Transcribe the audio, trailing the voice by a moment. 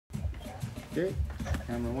Okay,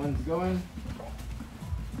 camera one's going.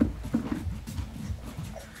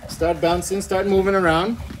 Start bouncing, start moving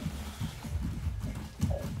around.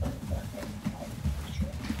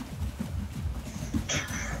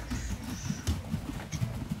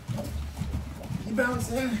 Keep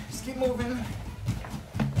bouncing, just keep moving.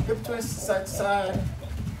 Hip twist, side to side.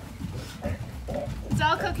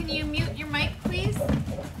 Zelko, can you mute your mic, please?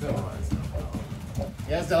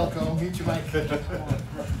 Yes, Zelko, mute your mic.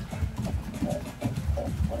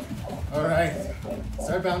 All right,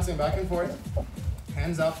 start bouncing back and forth.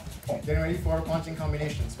 Hands up, getting ready for punching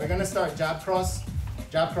combinations. We're gonna start jab, cross,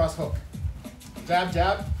 hook. Jab,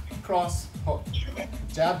 jab, cross, hook.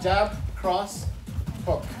 Jab, jab, cross,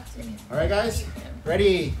 hook. All right, guys,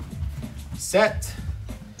 ready, set,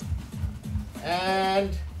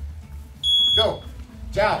 and go.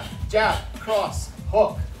 Jab, jab, cross,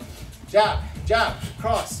 hook. Jab, jab,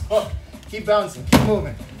 cross, hook. Keep bouncing, keep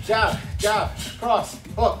moving. Jab, jab, cross,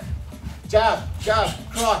 hook. Jab, jab,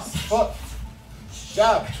 cross, hook.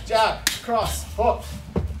 Jab, jab, cross, hook.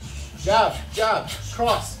 Jab, jab,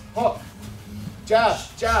 cross, hook. Jab,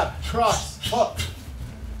 jab, cross, hook.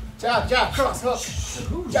 Jab, jab, cross, hook.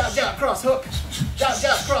 Jab, jab, cross, hook. Jab,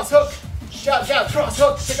 jab, cross, hook. Jab, jab, cross,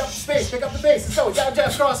 hook. Pick up the space, pick up the pace. Let's go. Jab,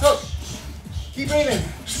 jab, cross, hook. Keep breathing.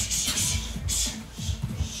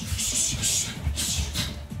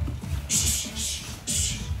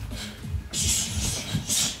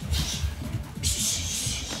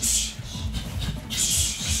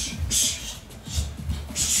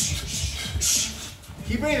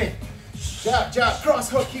 Keep breathing. Jab, jab, cross,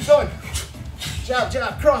 hook. Keep going. Jab,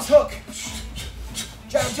 jab, cross, hook.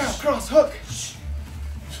 Jab, jab, cross, hook.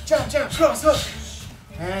 Jab, jab, cross, hook.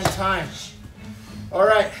 And time. All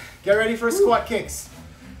right, get ready for squat kicks.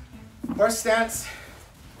 Horse stance,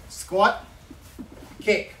 squat,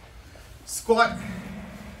 kick. Squat,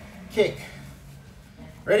 kick.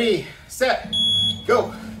 Ready, set,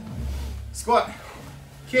 go. Squat,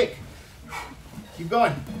 kick. Keep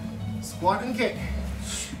going. Squat and kick.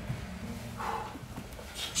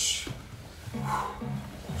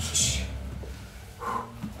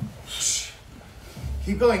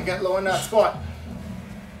 Keep going, get low in that squat.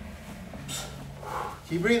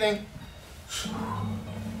 Keep breathing.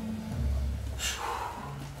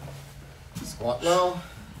 Squat low.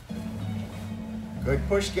 Good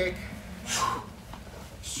push kick.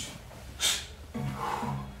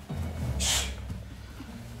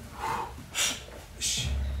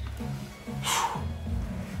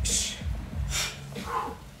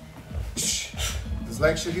 This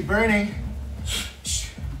leg should be burning.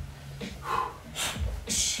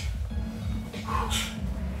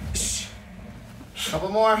 Couple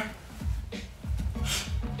more.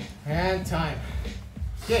 And time.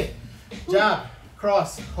 Okay. Jab,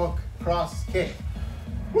 cross, hook, cross, kick.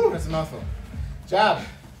 Woo, that's a mouthful. Jab,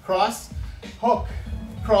 cross, hook,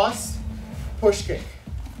 cross, push kick.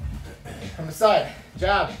 From the side.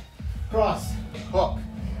 Jab, cross, hook,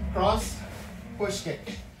 cross, push kick.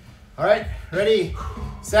 All right, ready,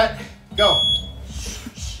 set, go.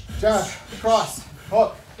 Jab, cross,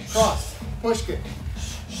 hook, cross, push kick.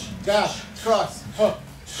 Jab, cross, hook,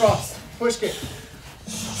 cross, push kick.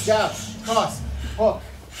 Jab, cross, hook,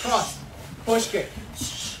 cross, push kick.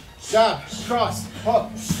 Jab, cross, hook,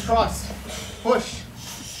 cross, push.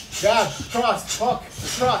 Jab, cross, hook,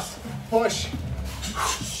 cross, push.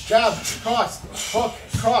 Jab, cross, hook,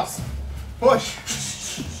 cross, push.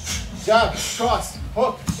 Jab, cross,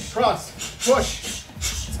 hook, cross, push.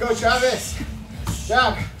 Let's go, Travis.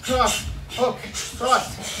 Jab, cross, hook,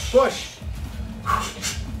 cross, push.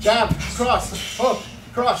 Jab, cross, hook,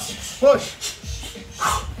 cross, push.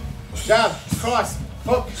 Jab, cross,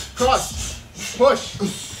 hook, cross,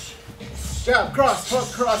 push. Jab, cross, hook,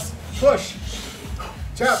 cross, push.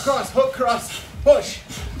 Jab, cross, hook, cross, push.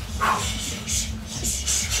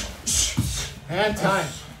 And time.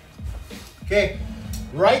 Okay,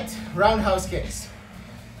 right roundhouse kicks.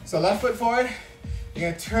 So left foot forward. You're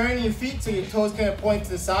gonna turn your feet so your toes kind of point to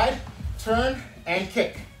the side. Turn and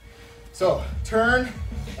kick. So turn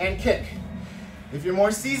and kick. If you're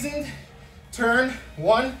more seasoned, turn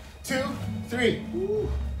 1, 2, 3.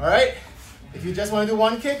 All right? If you just want to do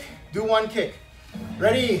one kick, do one kick.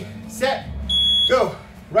 Ready, set, go.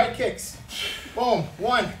 Right kicks. Boom.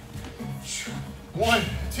 1, 1,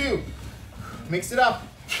 2. Mix it up.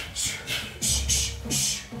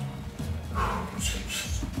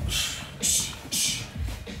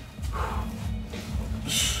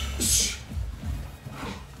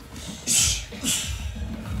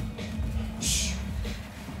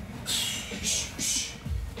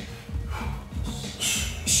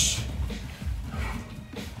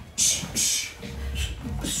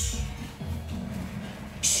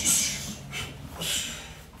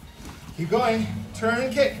 Keep going. Turn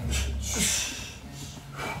and kick.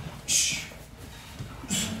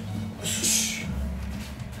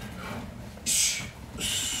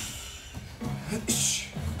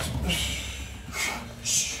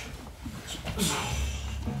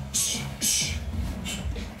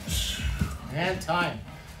 And time.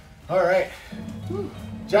 All right.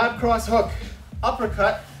 Jab, cross, hook,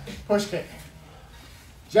 uppercut, push kick.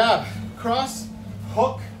 Jab, cross,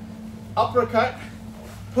 hook, uppercut,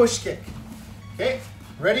 push kick. Okay,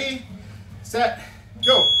 ready, set,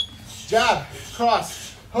 go. Jab,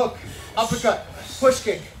 cross, hook, uppercut, push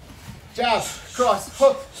kick. Jab, cross,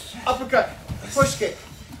 hook, uppercut, push kick.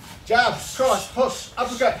 Jab, cross, hook,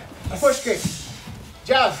 uppercut, push kick.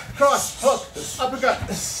 Jab, cross, hook, uppercut,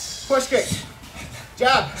 push kick.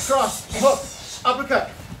 Jab, cross, hook, uppercut,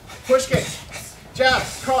 push kick. Jab,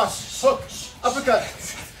 cross, hook, uppercut,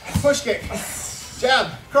 push kick. Jab,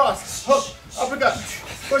 cross, hook, uppercut,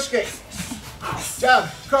 push kick. Jab,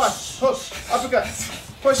 cross, hook, uppercut,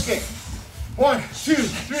 push kick. 1, 2,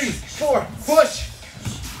 3, 4, push.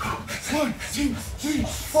 1, 2, 3,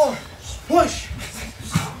 4, push.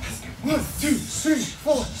 1, 2, 3,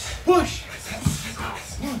 4, push.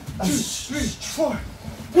 1, 2, 3, 4,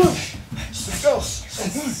 push. Let's go.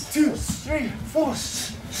 1, 2, 3, 4,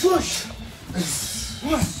 push.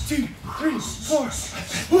 1, 2, 3, 4,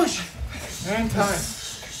 push. And time.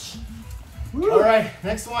 All right,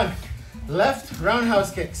 next one. Left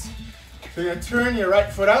roundhouse kicks. So you're gonna turn your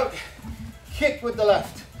right foot out, kick with the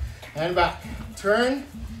left, and back. Turn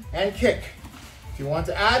and kick. If you want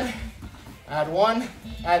to add 1,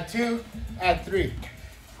 add 2, add 3,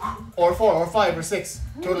 or 4, or 5, or 6.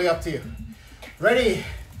 Totally up to you. Ready,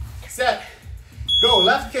 set, go.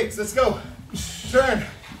 Left kicks, let's go. Turn,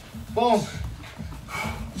 boom.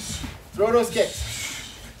 Throw those kicks.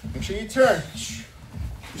 Make sure you turn.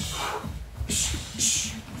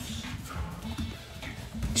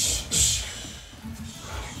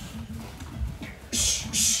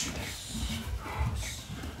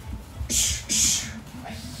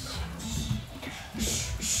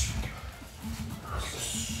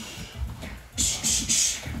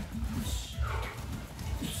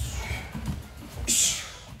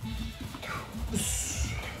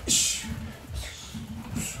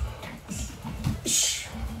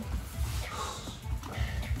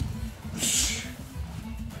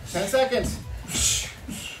 Seconds.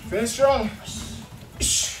 Finish strong.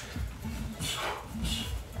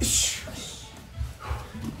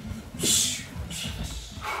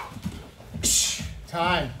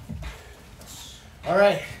 Time. All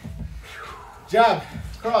right. Jab,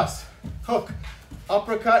 cross, hook,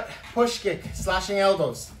 uppercut, push kick, slashing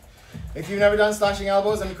elbows. If you've never done slashing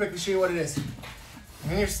elbows, let me quickly show you what it is.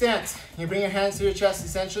 In your stance, you bring your hands to your chest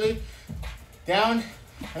essentially, down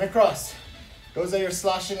and across. Those are your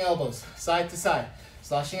slashing elbows, side to side.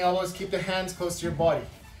 Slashing elbows, keep the hands close to your body.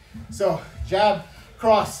 So, jab,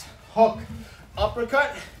 cross, hook,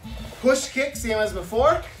 uppercut, push kick, same as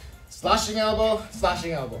before. Slashing elbow,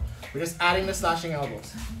 slashing elbow. We're just adding the slashing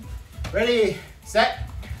elbows. Ready, set,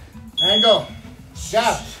 and go.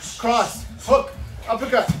 Jab, cross, hook,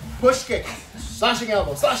 uppercut, push kick, slashing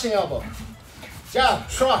elbow, slashing elbow. Jab,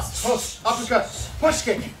 cross, hook, uppercut, push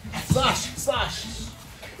kick, slash, slash.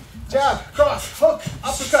 Jab, cross, hook,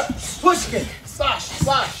 uppercut, push kick, slash,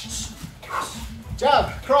 slash.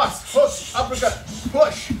 Jab, cross, hook, uppercut,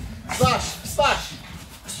 push, slash, slash.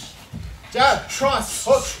 Jab, cross,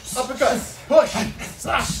 hook, uppercut, push,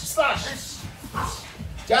 slash, slash.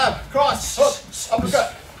 Jab, cross, hook,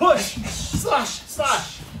 uppercut, push, slash,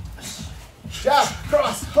 slash. Jab,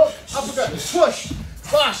 cross, hook, uppercut, push,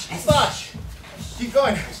 slash, slash. Keep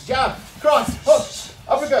going. Jab, cross, hook,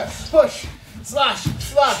 uppercut, push, slash,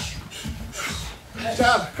 slash.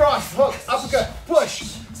 Jab, cross, hook, uppercut, push,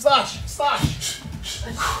 slash, slash.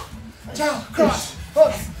 Jab, cross,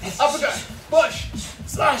 hook, uppercut, push,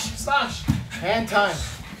 slash, slash. And time.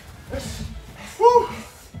 Woo.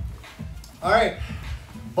 All right.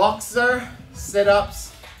 Boxer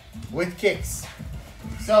sit-ups with kicks.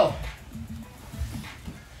 So,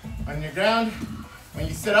 on your ground, when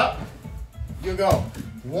you sit up, you go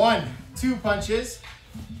 1, 2 punches,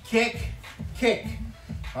 kick, kick.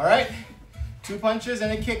 All right? 2 punches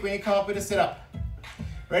and a kick when you come up with a sit-up.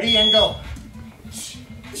 Ready and go.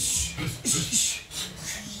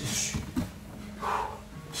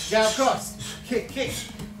 Jab, cross, kick, kick.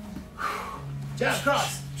 Jab,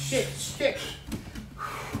 cross, kick, kick.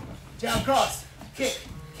 Jab, cross, kick,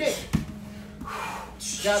 kick.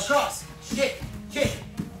 Jab, cross, kick, kick.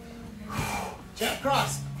 Jab,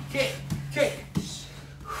 cross, kick, kick.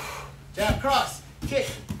 Jab, cross, kick,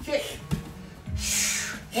 kick.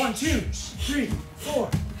 1, 2, 3, 4.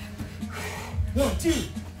 1, 2,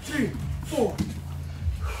 3, 4.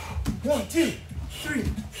 1, 2, 3,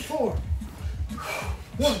 4.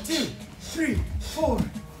 1, 2, 3, 4.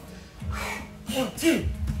 1, 2,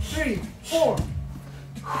 3, 4.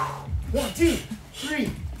 1, 2, 3,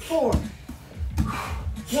 4.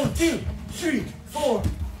 1, 2, 3, 4.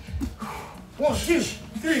 1, 2,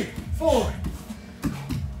 3, 4.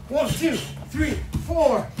 1, 2, 3,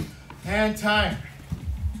 4. And time.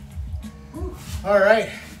 All right.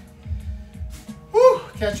 Woo.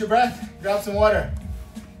 Catch your breath. Grab some water.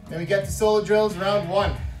 Then we get to solo drills, round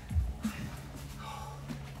 1.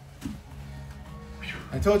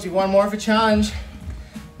 I told you, one more of a challenge.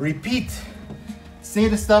 Repeat. Say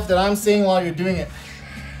the stuff that I'm saying while you're doing it.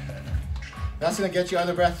 That's gonna get you out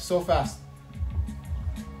of breath so fast.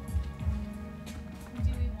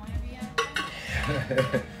 Do we want to be out of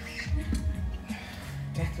breath?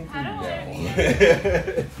 I don't want to be out of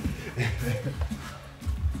breath.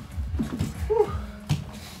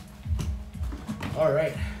 All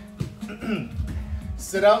right.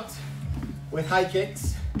 Sit out with high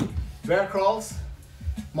kicks, bear crawls,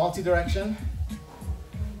 multi-direction,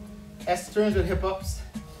 S turns with hip ups,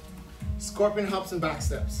 scorpion hops and back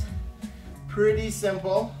steps. Pretty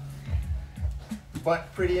simple,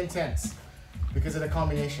 but pretty intense because of the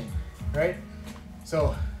combination, right?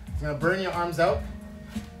 So it's gonna burn your arms out,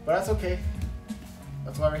 but that's okay.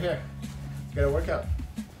 That's why we're here. You gotta work out,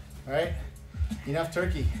 all right? Enough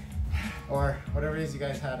turkey, or whatever it is you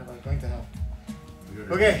guys had or going to have.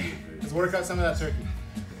 Okay, let's work out some of that turkey.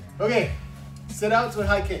 Okay, sit outs with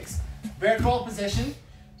high kicks. Bear crawl position.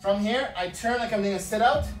 From here, I turn like I'm doing a sit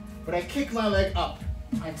out, but I kick my leg up.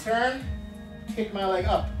 I turn, kick my leg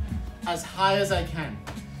up as high as I can.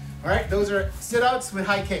 All right, those are sit outs with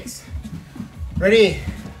high kicks. Ready,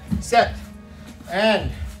 set, and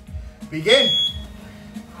begin.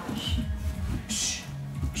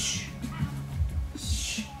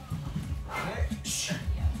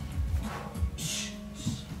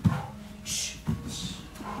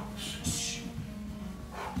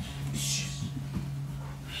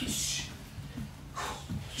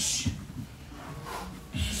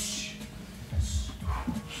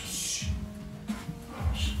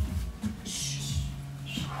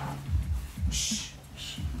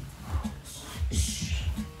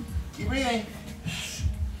 Keep breathing.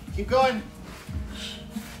 Keep going.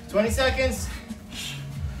 20 seconds.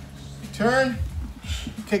 Turn.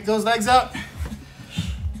 Kick those legs up.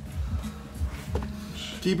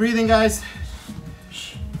 Keep breathing, guys.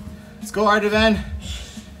 Let's go, Ardavan.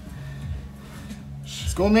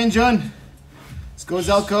 Let's go, Minjun. Let's go,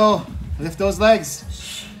 Zelko. Lift those legs.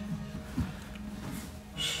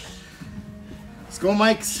 Let's go,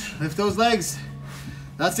 Mikes. Lift those legs.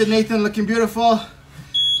 That's it, Nathan. Looking beautiful.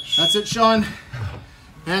 That's it, Sean.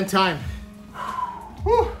 And time.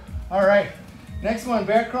 Whew. All right. Next one,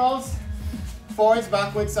 bear crawls. Forwards,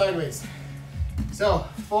 backwards, sideways. So,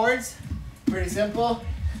 forwards, pretty simple.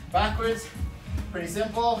 Backwards, pretty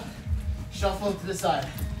simple. Shuffle to the side.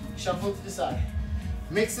 Shuffle to the side.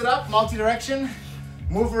 Mix it up, multi-direction.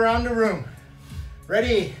 Move around the room.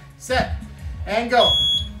 Ready, set, and go.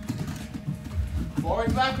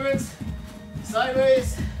 Forwards, backwards,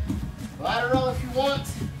 sideways, lateral if you want.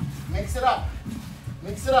 Mix it up.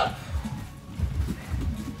 Mix it up.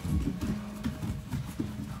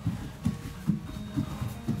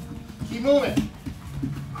 Keep moving.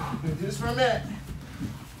 We're gonna do this for a minute.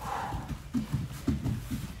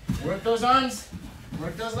 Work those arms,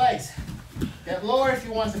 work those legs. Get lower if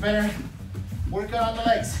you want to better work out on the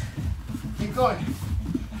legs. Keep going.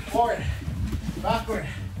 Forward, backward,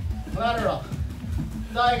 lateral,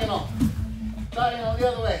 diagonal, diagonal the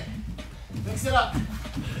other way. Mix it up.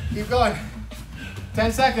 Keep going.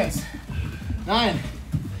 10 seconds. 9,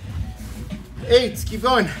 8, keep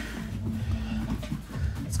going.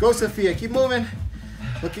 Let's go, Sophia. Keep moving.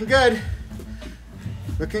 Looking good.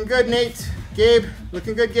 Looking good, Nate. Gabe.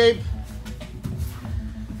 Looking good, Gabe.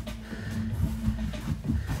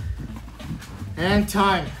 And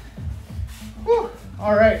time. Whew.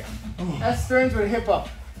 All right. S turns with hip up.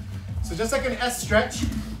 So just like an S stretch,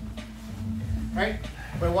 right?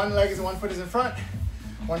 Where one leg is and one foot is in front,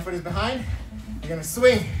 one foot is behind. You're gonna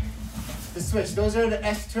swing the switch. Those are the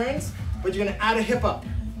S turns, but you're gonna add a hip up.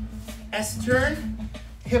 S turn,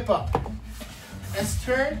 hip up. S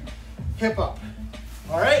turn, hip up.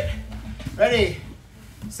 All right? Ready,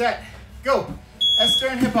 set, go. S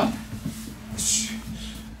turn, hip up.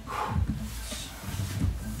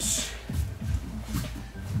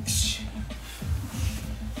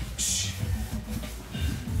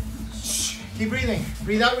 Keep breathing.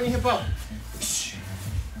 Breathe out when you hip up.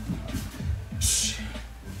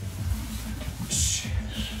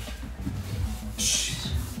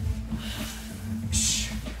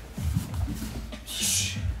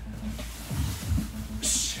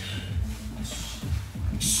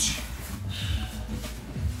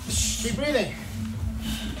 Keep breathing.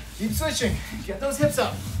 Keep switching. Get those hips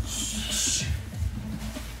up.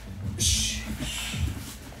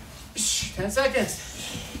 10 seconds.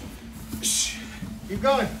 Keep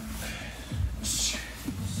going.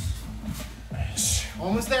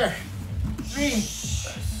 Almost there. 3,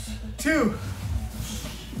 2,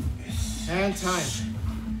 and time.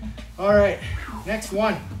 All right, next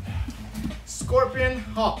one. Scorpion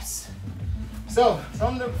hops. So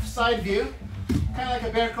from the side view, kind of like a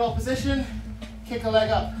bear crawl position, kick a leg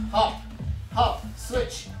up, hop, hop,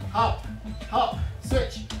 switch, hop, hop,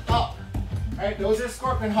 switch, hop. All right, those are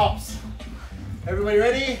scorpion hops. Everybody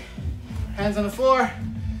ready? Hands on the floor,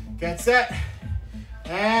 get set,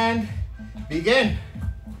 and begin.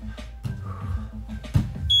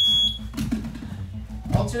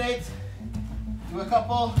 Alternate, do a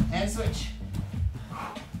couple, and switch.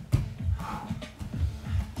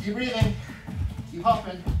 Keep breathing, keep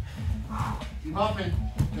hopping, keep hopping.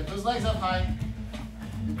 Get those legs up high,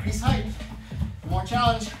 increase height, more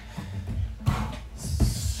challenge.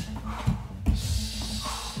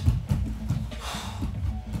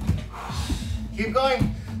 Keep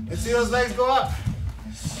going, let's see those legs go up.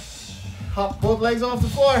 Hop both legs off the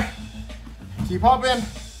floor, keep hopping,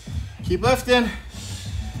 keep lifting.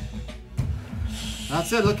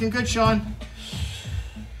 That's it, looking good, Sean.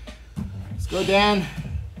 Let's go, Dan.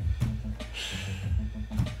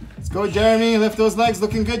 Let's go, Jeremy. Lift those legs,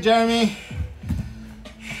 looking good, Jeremy.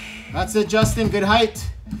 That's it, Justin, good height.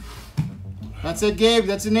 That's it, Gabe,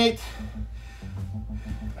 that's it, Nate.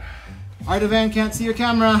 Artavan, can't see your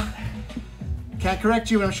camera. Can't correct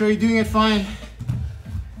you, but I'm sure you're doing it fine.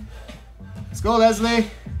 Let's go, Leslie.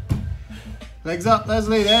 Legs up,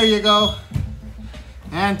 Leslie, there you go.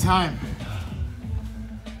 And time.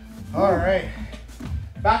 All right,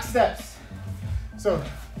 back steps. So,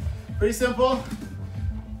 pretty simple.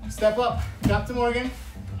 Step up, Captain Morgan.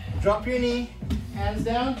 Drop your knee, hands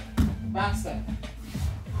down, back step.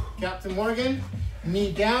 Captain Morgan,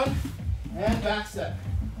 knee down, and back step.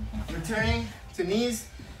 Returning to knees,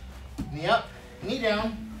 knee up, knee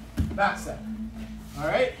down, back step. All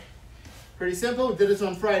right, pretty simple. We did this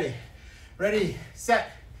on Friday. Ready,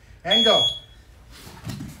 set, and go.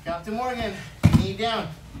 Captain Morgan, knee down.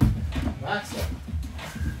 Back step.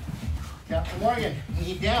 Captain Morgan,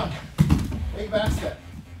 knee down. Big back step.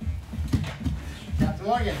 Captain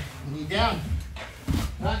Morgan, knee down.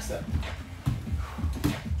 Back step.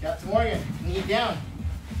 Captain Morgan, knee down.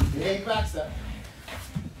 Big back step.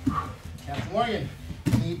 Captain Morgan,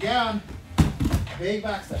 knee down. Big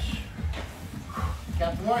back step.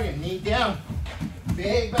 Captain Morgan, knee down.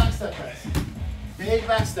 Big back step, guys. Big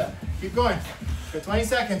back step. Keep going for 20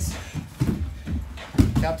 seconds.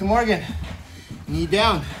 Captain Morgan, knee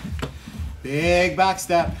down, big back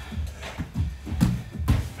step.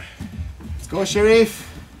 Let's go, Sharif.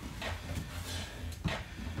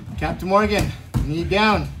 Captain Morgan, knee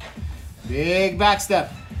down, big back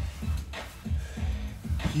step.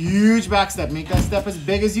 Huge back step. Make that step as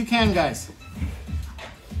big as you can, guys.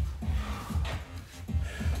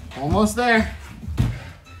 Almost there.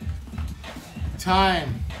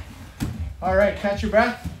 Time. All right, catch your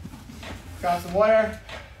breath. Grab some water.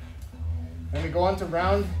 Then we go on to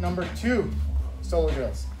round number 2, solo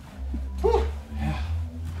drills. Whew. Yeah.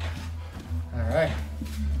 All right,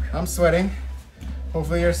 I'm sweating.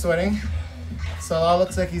 Hopefully you're sweating. Salah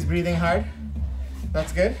looks like he's breathing hard.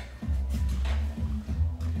 That's good.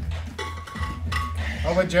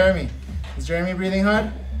 How about Jeremy? Is Jeremy breathing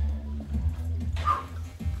hard?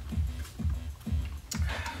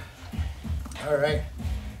 All right.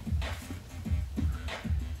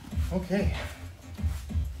 Okay.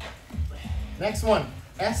 Next one,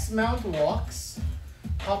 S-mount walks,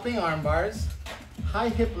 hopping arm bars, high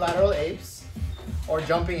hip lateral apes, or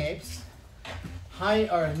jumping apes, high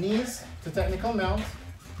or knees to technical mount,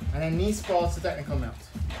 and then knee sprawls to technical mount.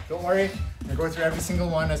 Don't worry, I'll go through every single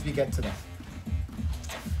one as we get to them.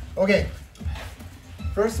 Okay,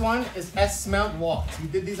 first one is S-mount walks. We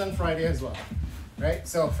did these on Friday as well, right?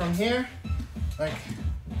 So from here, like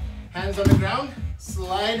hands on the ground,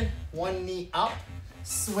 slide one knee up,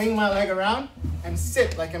 swing my leg around, and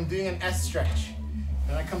sit like I'm doing an S stretch.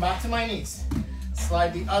 Then I come back to my knees.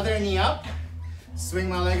 Slide the other knee up, swing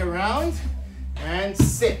my leg around, and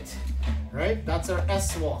sit. Right? That's our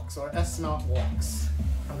S walks or S-mount walks.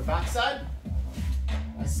 From the back side,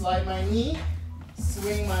 I slide my knee,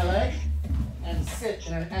 swing my leg, and sit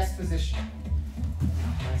in an S position.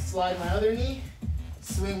 I slide my other knee,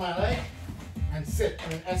 swing my leg, and sit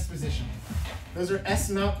in an S position. Those are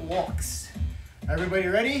S-mount walks. Everybody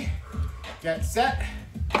ready? Get set.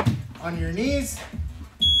 On your knees.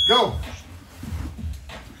 Go.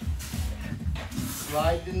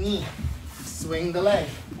 slide the knee, swing the leg,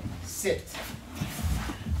 sit.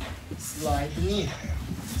 Slide the knee,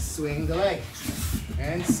 swing the leg,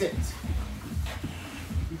 and sit.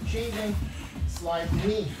 Keep changing. Slide the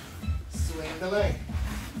knee, swing the leg,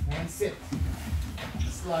 and sit.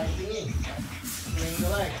 Slide the knee, swing the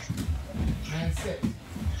leg, and sit.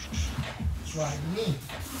 Slide the knee,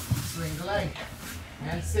 swing the leg,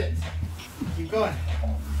 and sit. Keep going.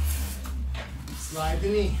 Slide the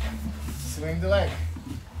knee, swing the leg,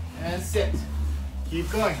 and sit.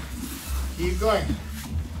 Keep going. Keep going.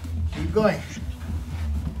 Keep going.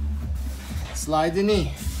 Slide the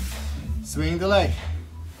knee, swing the leg,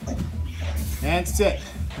 and sit.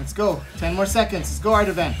 Let's go. 10 more seconds. Let's go,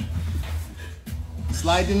 Ardavan.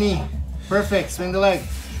 Slide the knee. Perfect. Swing the leg.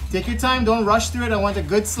 Take your time. Don't rush through it. I want a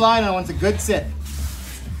good slide. I want a good sit.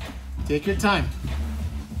 Take your time.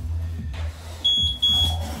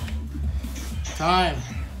 Time.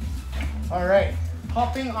 All right.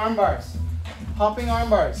 Hopping arm bars. Hopping arm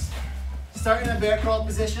bars. Start in a bear crawl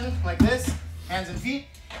position like this, hands and feet,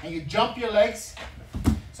 and you jump your legs.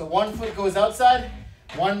 So one foot goes outside,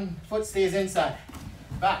 one foot stays inside.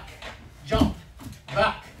 Back, jump,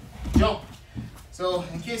 back, jump. So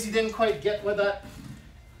in case you didn't quite get what that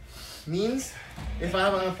means, if I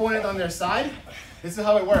have an opponent on their side, this is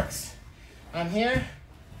how it works. I'm here,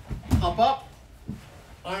 hop up,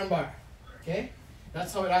 arm bar. Okay?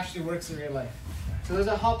 That's how it actually works in real life. So those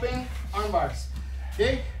are hopping arm bars.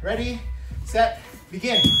 Okay? Ready, set,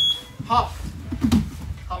 begin. Hop.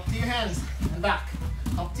 Hop to your hands and back.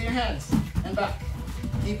 Hop to your hands and back.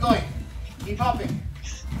 Keep going. Keep hopping.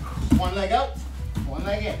 One leg out, one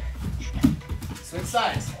leg in. Switch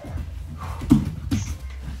sides.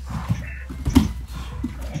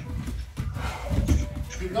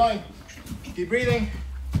 Keep going. Keep breathing.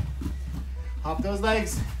 Hop those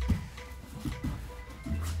legs.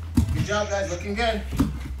 Good job, guys. Looking good.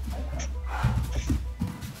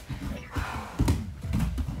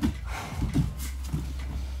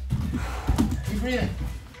 Keep breathing.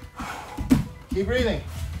 Keep breathing.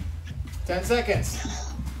 10 seconds.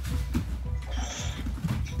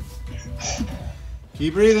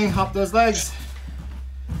 Keep breathing. Hop those legs.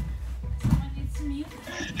 Someone needs to mute.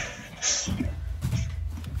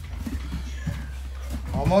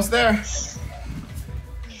 Almost there.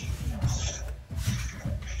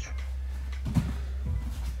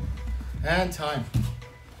 And time.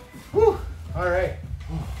 Woo! All right.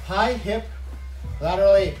 High hip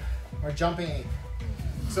lateral ape or jumping ape.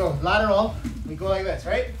 So lateral, we go like this,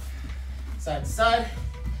 right? Side to side.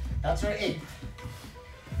 That's our ape.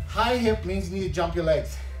 High hip means you need to jump your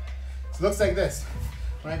legs. So it looks like this.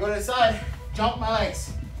 When I go to the side, jump my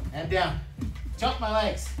legs and down. Jump my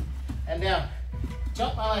legs and down.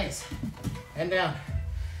 Jump my legs and down.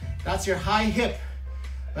 That's your high hip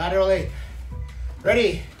lateral ape.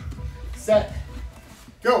 Ready, set,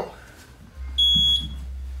 go.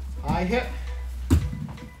 High hip.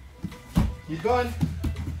 Keep going.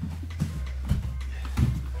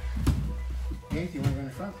 Nate, you want to go in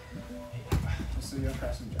the front? Just so you're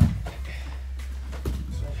across and jump.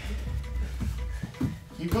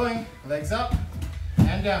 Keep going. Legs up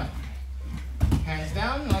and down. Hands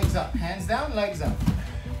down, legs up. Hands down, legs up.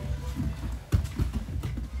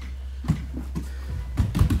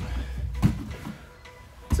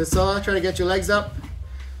 So Salah, try to get your legs up.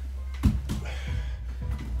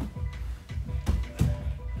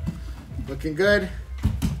 Looking good.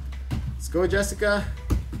 Let's go, Jessica.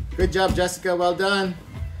 Good job, Jessica. Well done.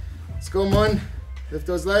 Let's go, Mun. Lift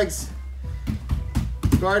those legs.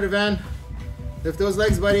 Let's go, Ardavan. Lift those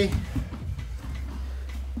legs, buddy.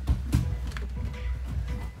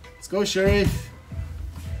 Let's go, Sharif.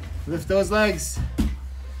 Lift those legs.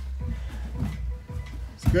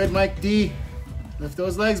 It's good, Mike D. Lift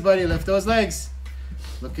those legs, buddy. Lift those legs.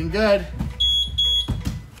 Looking good.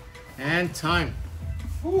 And time.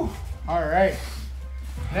 Whew. All right.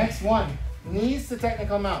 Next one. Knees to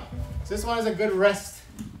technical mount. So this one is a good rest.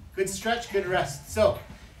 Good stretch, good rest. So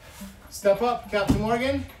step up, Captain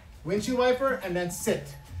Morgan, windshield wiper, and then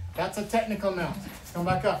sit. That's a technical mount. Come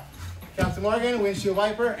back up. Captain Morgan, windshield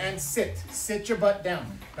wiper, and sit. Sit your butt down.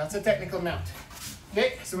 That's a technical mount.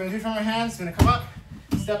 Okay, so we're gonna do it from our hands. We're gonna come up,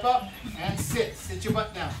 step up, and sit. Sit your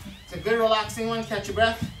butt down. It's a good relaxing one. Catch your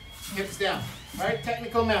breath, hips down. All right,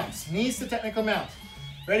 technical mounts. Knees to technical mount.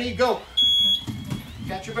 Ready, go.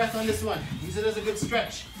 Catch your breath on this one. Use it as a good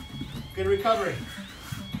stretch. Good recovery.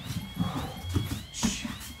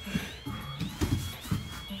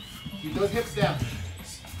 Keep those hips down.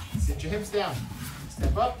 Sit your hips down.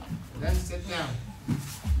 Step up, then sit down.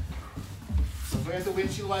 So bring the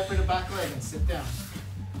windshield wiper to the back leg and sit down.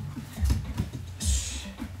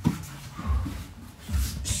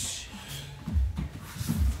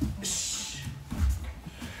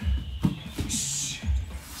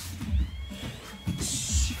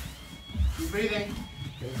 Keep breathing.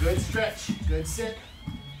 Good stretch. Good sit.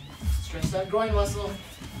 Stretch that groin muscle.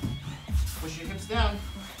 Push your hips down.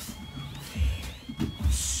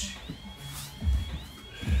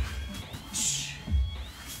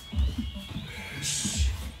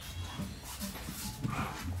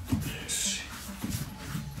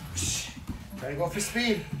 Try to go for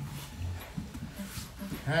speed.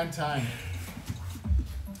 And time.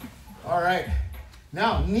 All right.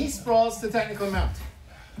 Now, knee sprawls to technical mount.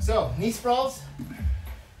 So, knee sprawls.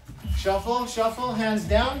 Shuffle, shuffle, hands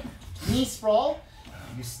down. Knee sprawl.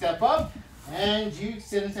 You step up and you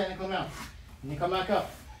sit in technical mount. And you come back up.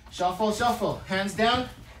 Shuffle, shuffle, hands down.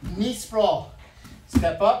 Knee sprawl.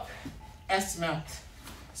 Step up, S mount.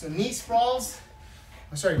 So knee sprawls.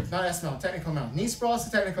 Oh, sorry, not S mount, technical mount. Knee sprawls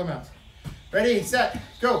to technical mount. Ready, set,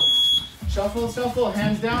 go. Shuffle, shuffle,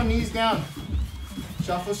 hands down, knees down.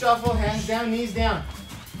 Shuffle, shuffle, hands down, knees down.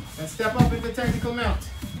 And step up into technical mount.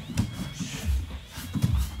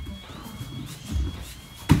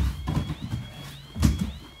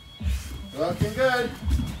 Looking good.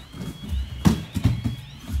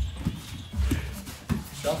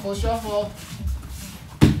 Shuffle, shuffle.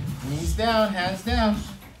 Knees down, hands down.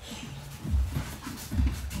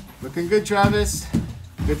 Looking good, Travis.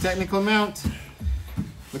 Good technical mount.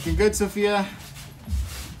 Looking good, Sophia.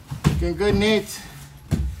 Looking good, Nate.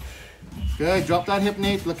 Good, drop that hip,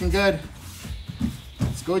 Nate. Looking good.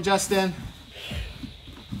 Let's go, Justin.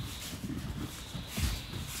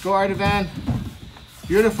 Let's go, Artavan.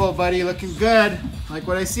 Beautiful, buddy. Looking good. Like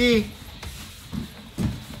what I see.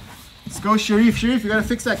 Let's go, Sharif. Sharif, you gotta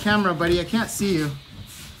fix that camera, buddy. I can't see you.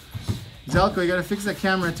 Zelko, you gotta fix that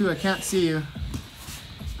camera too. I can't see you.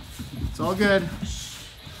 It's all good.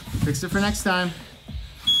 Fix it for next time.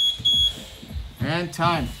 And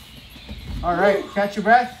time. All right, catch your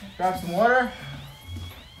breath. Grab some water.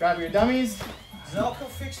 Grab your dummies. Zelko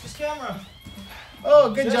fixed his camera.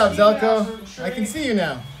 Oh, good job, Zelko. I can see you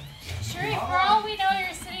now. Sharif, for all we know,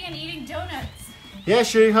 you're sitting and eating donuts. Yeah,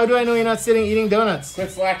 Sharif, how do I know you're not sitting eating donuts?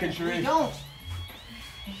 Quit slacking, We Sharif. don't.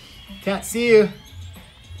 Can't see you.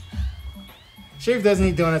 Sharif doesn't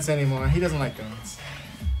eat donuts anymore. He doesn't like donuts.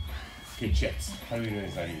 Okay, chips. How do we know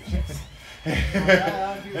he's not eating chips?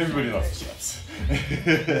 Yeah, Everybody loves chips.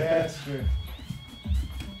 Yeah, that's true.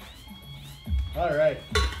 All right.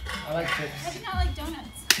 I like I chips. do not like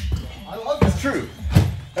donuts. I love That's this. true.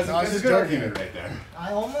 That's No, I a was just good joking. argument right there.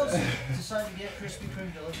 I almost decided to get Krispy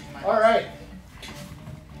Kreme delivered to my All house. right.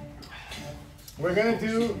 We're gonna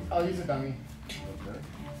do. I'll use a dummy.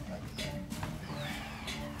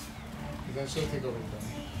 Then she'll take over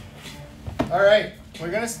the dummy. All right.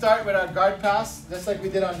 We're gonna start with our guard pass, just like we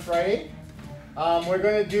did on Friday. We're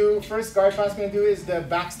gonna do first guard pass. We're gonna do is the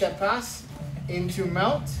back step pass into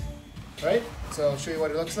mount, right? So I'll show you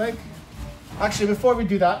what it looks like. Actually, before we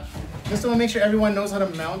do that, just want to make sure everyone knows how to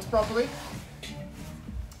mount properly.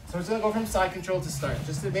 So we're just gonna go from side control to start,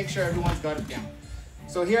 just to make sure everyone's got it down.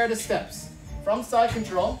 So here are the steps. From side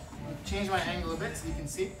control, I'll change my angle a bit so you can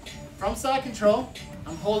see. From side control,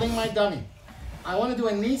 I'm holding my dummy. I want to do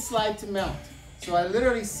a knee slide to mount. So I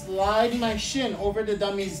literally slide my shin over the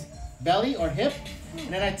dummy's belly or hip,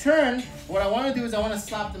 and then I turn. What I want to do is I want to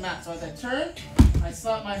slap the mat. So as I turn, I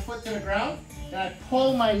slap my foot to the ground, then I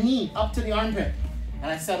pull my knee up to the armpit,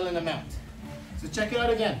 and I settle in the mount. So check it out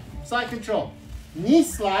again. Side control. Knee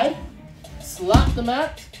slide, slap the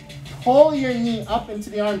mat, pull your knee up into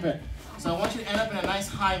the armpit. So I want you to end up in a nice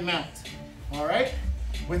high mount. All right?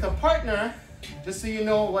 With a partner, just so you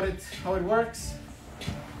know how it works,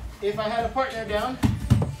 if I had a partner down,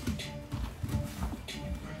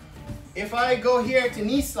 if I go here to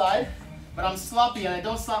knee slide, but I'm sloppy and I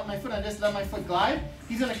don't slap my foot, I just let my foot glide,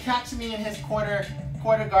 he's gonna catch me in his quarter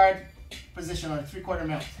guard position or 3/4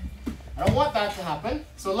 mount. I don't want that to happen.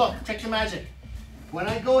 So look, check the magic. When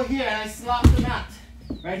I go here and I slap the mat,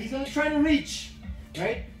 right, he's gonna try to reach,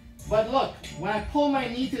 right? But look, when I pull my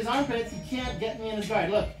knee to his armpit, he can't get me in his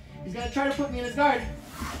guard. Look, he's gonna try to put me in his guard,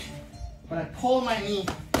 but I pull my knee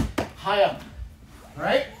high up, all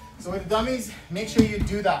right? So with dummies, make sure you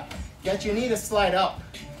do that. Get your knee to slide up.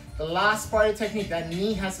 The last part of the technique, that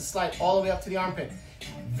knee has to slide all the way up to the armpit.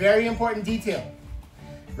 Very important detail.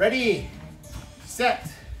 Ready, set.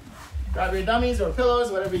 Grab your dummies or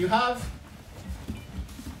pillows, whatever you have.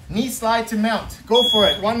 Knee slide to mount. Go for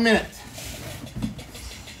it, 1 minute.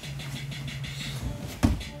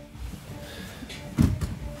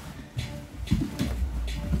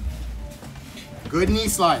 Good knee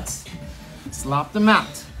slides. Slap the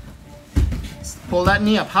mat. Pull that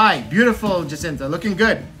knee up high. Beautiful, Jacinta. Looking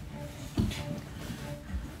good.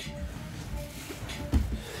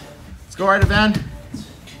 Let's go, Artavan.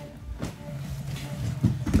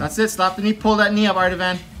 That's it. Slap the knee. Pull that knee up,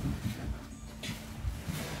 Artavan.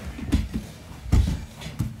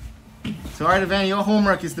 So Artavan, your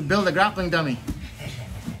homework is to build a grappling dummy.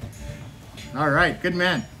 All right, good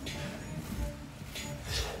man.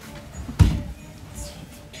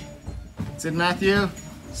 That's it, Matthew.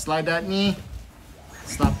 Slide that knee.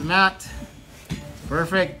 Slap the mat.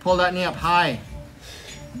 Perfect. Pull that knee up high.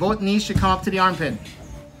 Both knees should come up to the armpit.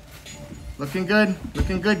 Looking good.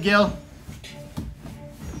 Looking good, Gil.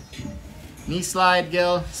 Knee slide,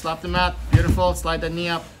 Gil. Slap the mat. Beautiful. Slide that knee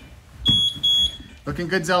up. Looking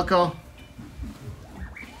good, Zelko.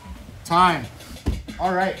 Time.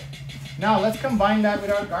 All right. Now let's combine that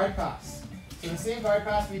with our guard pass. So the same guard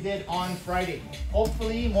pass we did on Friday.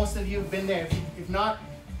 Hopefully most of you have been there. If not,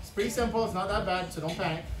 it's pretty simple. It's not that bad, so don't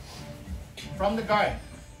panic. From the guard,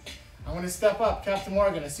 I'm going to step up, Captain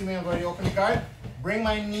Morgan, assuming I've already opened the guard. Bring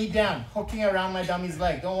my knee down, hooking around my dummy's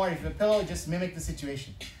leg. Don't worry, if you have a pillow, just mimic the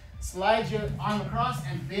situation. Slide your arm across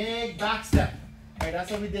and big back step. All right,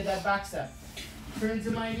 that's what we did, that back step. Turn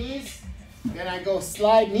to my knees, then I go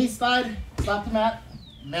slide, knee slide, slap the mat,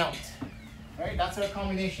 mount. All right, that's our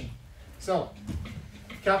combination. So,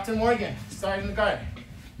 Captain Morgan, starting the guard.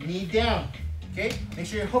 Knee down, okay? Make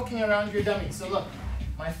sure you're hooking around your dummy. So look,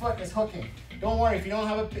 my foot is hooking. Don't worry, if you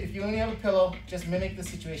only have a pillow, just mimic the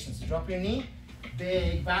situation. So drop your knee,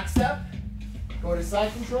 big back step, go to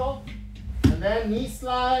side control, and then knee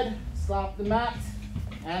slide, slap the mat,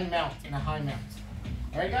 and mount in a high mount.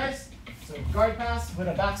 All right, guys? So guard pass with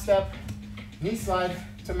a back step, knee slide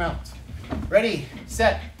to mount. Ready,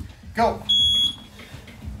 set, go.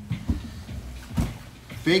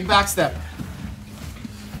 Big back step.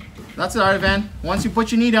 That's it, Artavan. Once you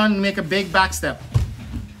put your knee down, you make a big back step.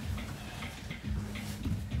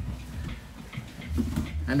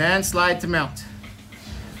 And then slide to mount.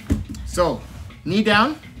 So, knee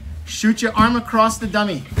down, shoot your arm across the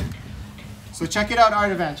dummy. So check it out,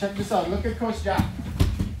 Artavan. Check this out. Look at Coach Jack.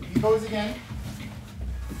 He goes again.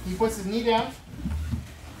 He puts his knee down.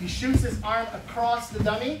 He shoots his arm across the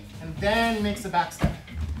dummy and then makes a back step.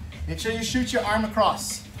 Make sure you shoot your arm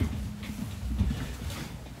across.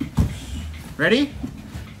 Ready?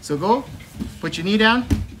 So go. Put your knee down.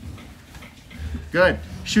 Good.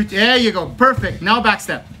 Shoot. There you go. Perfect. Now back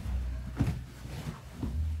step.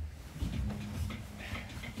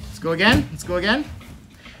 Let's go again. Let's go again.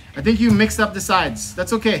 I think you mixed up the sides.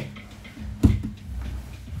 That's okay.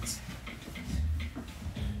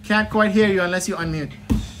 Can't quite hear you unless you unmute.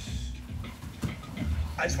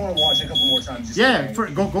 I just want to watch it a couple more times. Yeah,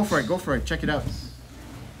 go for it. Go for it. Check it out.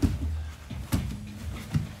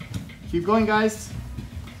 Keep going, guys.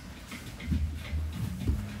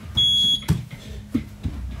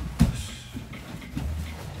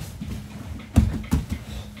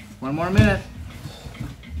 One more minute.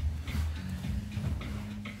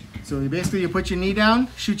 So you put your knee down,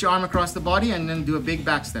 shoot your arm across the body, and then do a big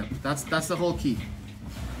back step. That's the whole key.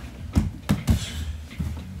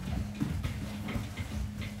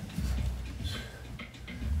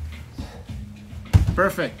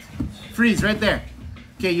 Perfect. Freeze right there.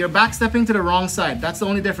 Okay, you're back stepping to the wrong side. That's the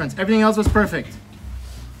only difference. Everything else was perfect.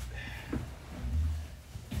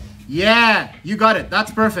 Yeah, you got it.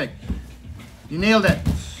 That's perfect. You nailed it.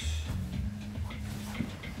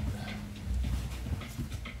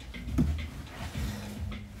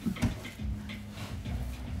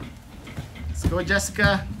 Let's go,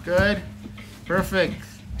 Jessica. Good. Perfect.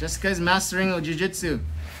 Jessica is mastering jiu-jitsu.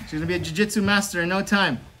 She's going to be a jiu-jitsu master in no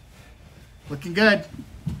time. Looking good.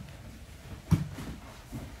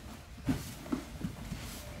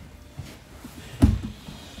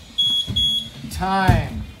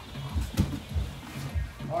 Time.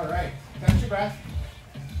 All right, catch your breath.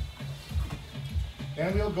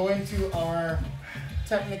 Then we'll go into our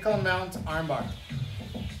technical mount armbar.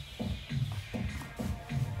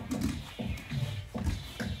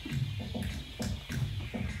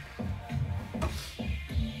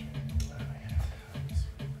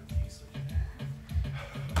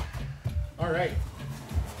 All right,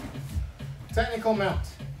 technical mount.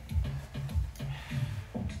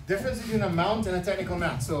 Difference between a mount and a technical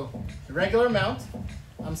mount. So the regular mount,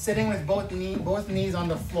 I'm sitting with both knees on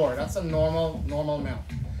the floor. That's a normal mount.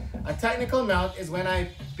 A technical mount is when I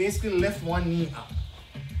basically lift one knee up.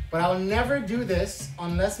 But I'll never do this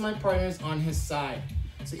unless my partner is on his side.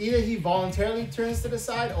 So either he voluntarily turns to the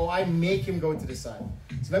side or I make him go to the side.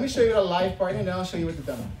 So let me show you a live partner and then I'll show you with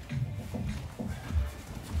the dummy.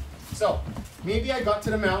 So maybe I got to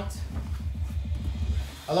the mount.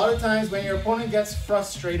 A lot of times when your opponent gets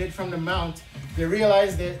frustrated from the mount, they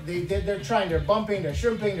realize that they're trying, they're bumping, they're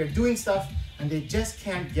shrimping, they're doing stuff, and they just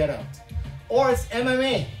can't get out. Or it's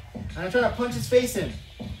MMA, and I'm trying to punch his face in.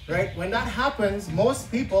 right? When that happens,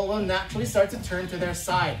 most people will naturally start to turn to their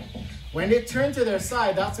side. When they turn to their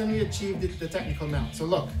side, that's when we achieve the technical mount. So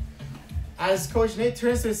look, as Coach Nate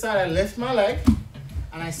turns to the side, I lift my leg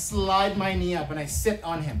and I slide my knee up and I sit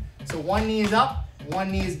on him. So one knee is up,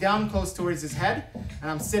 one knee is down close towards his head,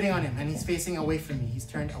 and I'm sitting on him and he's facing away from me. He's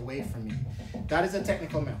turned away from me. That is a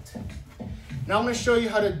technical mount. Now I'm going to show you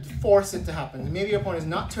how to force it to happen. Maybe your opponent is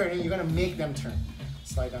not turning, you're going to make them turn.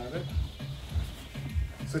 Slide down a bit.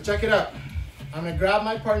 So check it out. I'm going to grab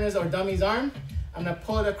my partner's or dummy's arm. I'm going to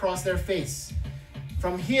pull it across their face.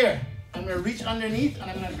 From here, I'm going to reach underneath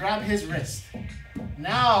and I'm going to grab his wrist.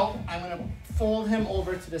 Now I'm going to fold him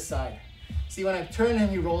over to the side. See, when I turn him,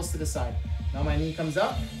 he rolls to the side. Now my knee comes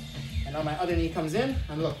up and now my other knee comes in.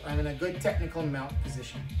 And look, I'm in a good technical mount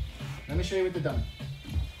position. Let me show you with the dummy.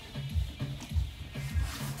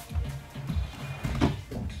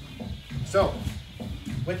 So,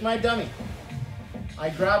 with my dummy, I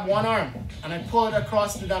grab one arm and I pull it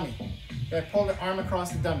across the dummy. I pull the arm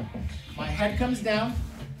across the dummy. My head comes down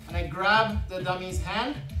and I grab the dummy's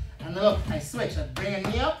hand and look, I switch. I bring a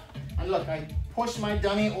knee up and look, I push my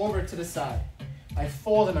dummy over to the side. I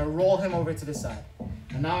fold him, I roll him over to the side.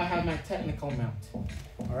 And now I have my technical mount.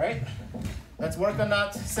 All right? Let's work on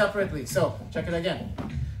that separately. So, check it again.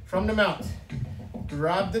 From the mount,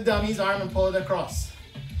 grab the dummy's arm and pull it across.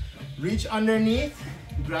 Reach underneath,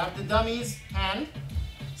 grab the dummy's hand,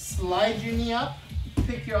 slide your knee up,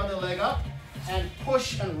 pick your other leg up, and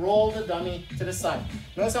push and roll the dummy to the side.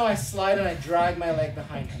 Notice how I slide and I drag my leg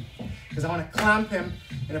behind him, because I want to clamp him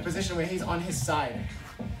in a position where he's on his side.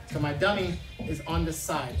 So my dummy is on the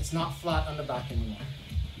side. It's not flat on the back anymore.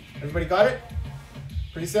 Everybody got it?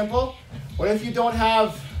 Pretty simple. What if you don't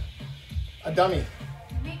have a dummy?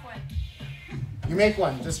 Make one. You make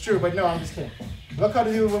one, that's true, but no, I'm just kidding. Look how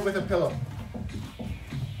to do it with a pillow.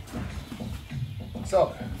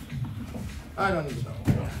 So, I don't need a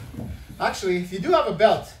belt. Actually, if you do have a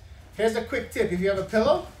belt, here's a quick tip. If you have a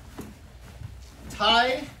pillow,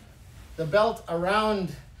 tie the belt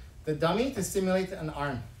around the dummy to simulate an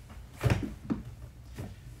arm.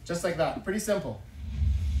 Just like that, pretty simple.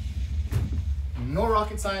 No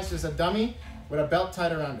rocket science, just a dummy with a belt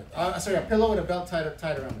tied around it. A pillow with a belt tied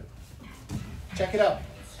around it. Check it out.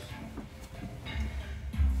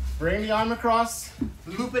 Bring the arm across,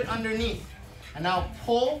 loop it underneath, and now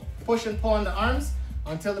pull, push and pull on the arms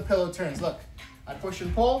until the pillow turns. Look, I push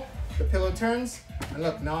and pull, the pillow turns, and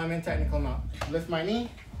look, now I'm in technical mount. Lift my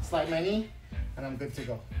knee, slide my knee, and I'm good to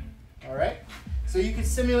go. All right? So you can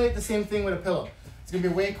simulate the same thing with a pillow. It's gonna be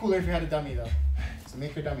way cooler if you had a dummy though. So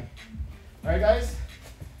make your dummy. All right, guys?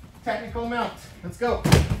 Technical mount. Let's go.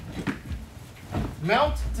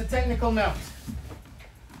 Mount to technical mount.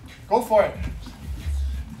 Go for it.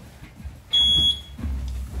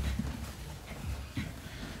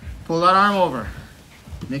 Pull that arm over.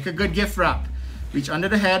 Make a good gift wrap. Reach under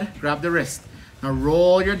the head, grab the wrist. Now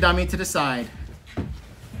roll your dummy to the side.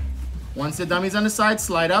 Once the dummy's on the side,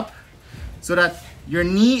 slide up so that your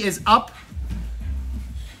knee is up.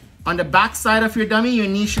 On the back side of your dummy, your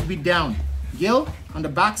knee should be down. Gil, on the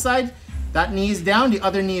back side, that knee is down, the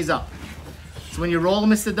other knee is up. So when you roll,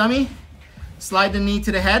 Mr. Dummy, slide the knee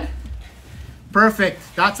to the head. Perfect.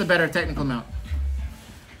 That's a better technical mount.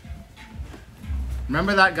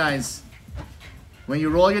 Remember that, guys. When you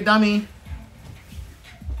roll your dummy,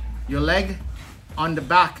 your leg on the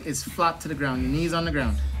back is flat to the ground. Your knee's on the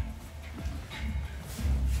ground.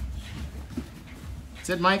 That's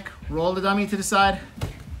it, Mike. Roll the dummy to the side.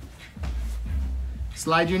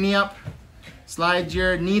 Slide your knee up. Slide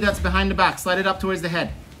your knee that's behind the back. Slide it up towards the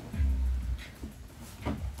head.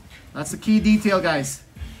 That's the key detail, guys.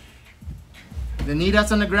 The knee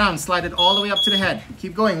that's on the ground, slide it all the way up to the head.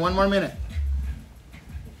 Keep going, 1 more minute.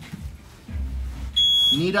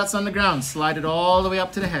 Knee that's on the ground, slide it all the way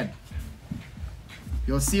up to the head.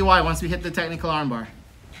 You'll see why once we hit the technical armbar.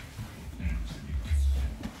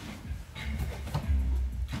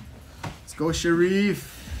 Let's go,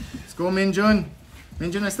 Sharif. Let's go, Minjun.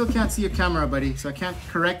 Minjun, I still can't see your camera, buddy, so I can't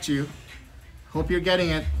correct you. Hope you're getting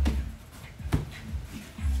it.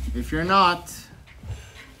 If you're not,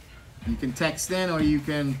 you can text in or you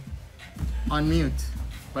can unmute.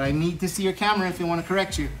 But I need to see your camera if they want to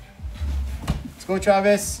correct you. Let's go,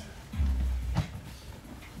 Travis.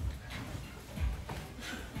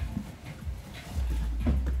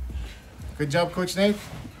 Good job, Coach Nate.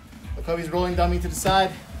 Look how he's rolling dummy to the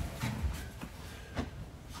side.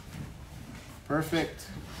 Perfect.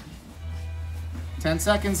 10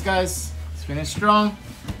 seconds, guys. Let's finish strong.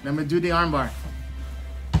 Remember, do the armbar.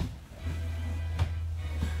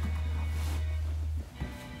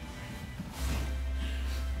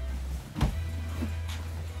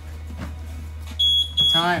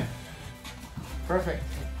 time. Perfect.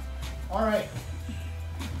 All right.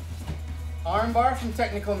 Armbar from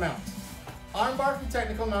technical mount. Armbar from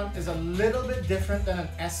technical mount is a little bit different than an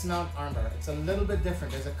S mount armbar. It's a little bit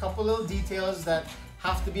different. There's a couple little details that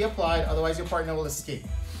have to be applied, otherwise your partner will escape.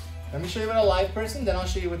 Let me show you with a live person, then I'll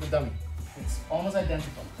show you with the dummy. It's almost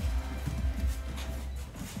identical.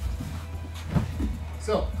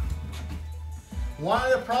 So, one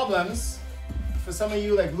of the problems, for some of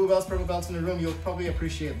you like blue belts, purple belts in the room, you'll probably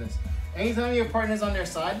appreciate this. Anytime your partner is on their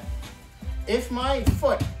side, if my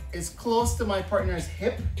foot is close to my partner's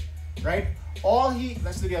hip, right?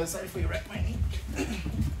 Let's do the other side before you wreck my knee.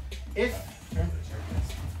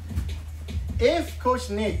 If Coach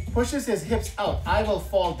Nate pushes his hips out, I will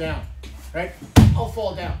fall down, right? I'll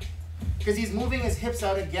fall down because he's moving his hips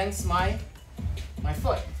out against my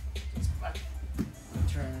foot.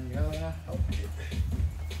 Turn the other way now. Oh.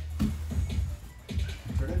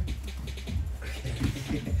 Turn it.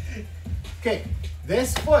 Okay,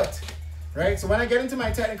 this foot, right? So when I get into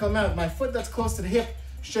my technical mount, my foot that's close to the hip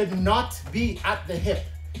should not be at the hip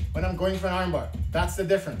when I'm going for an armbar. That's the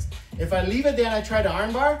difference. If I leave it there and I try to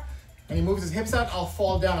armbar and he moves his hips out, I'll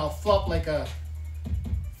fall down. I'll flop like a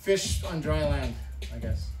fish on dry land, I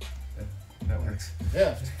guess. That works.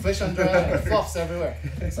 Yeah, fish on dry land. It flops everywhere.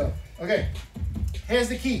 So, okay. Here's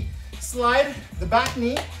the key. Slide the back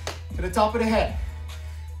knee to the top of the head.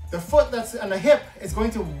 The foot that's on the hip is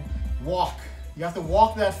going to walk. You have to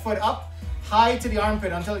walk that foot up high to the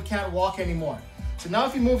armpit until it can't walk anymore. So now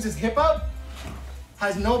if he moves his hip out,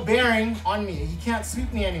 has no bearing on me. He can't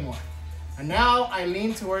sweep me anymore. And now I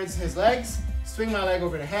lean towards his legs, swing my leg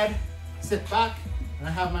over the head, sit back, and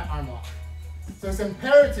I have my arm lock. So it's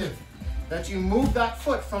imperative that you move that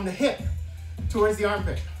foot from the hip towards the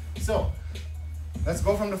armpit. So let's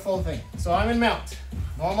go from the full thing. So I'm in mount,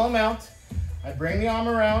 normal mount. I bring the arm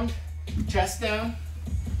around, chest down.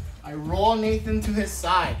 I roll Nathan to his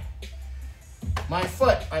side. My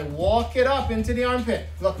foot, I walk it up into the armpit.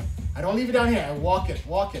 Look, I don't leave it down here. I walk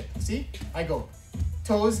it. See? I go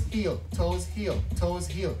toes, heel, toes, heel, toes,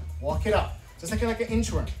 heel. Walk it up, just like an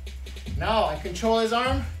inchworm. Now I control his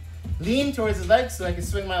arm, lean towards his leg so I can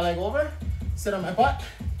swing my leg over, sit on my butt,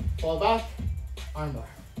 fall back, armbar.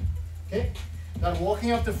 Okay? That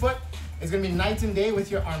walking up the foot is gonna be night and day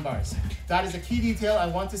with your arm bars. That is a key detail I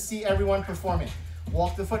want to see everyone performing.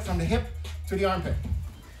 Walk the foot from the hip to the armpit.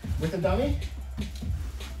 With the dummy,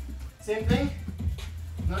 same thing,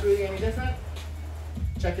 not really any different.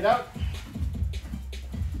 Check it out.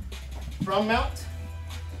 From mount,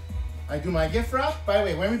 I do my gift wrap. By the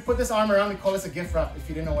way, when we put this arm around, we call this a gift wrap if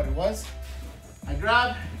you didn't know what it was. I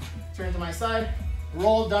grab, turn to my side,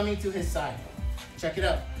 roll dummy to his side. Check it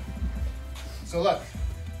out. So look,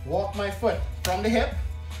 walk my foot from the hip,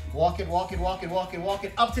 walk it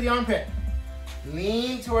up to the armpit.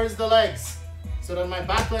 Lean towards the legs so that my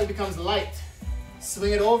back leg becomes light.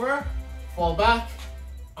 Swing it over, fall back,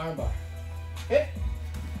 armbar. Okay?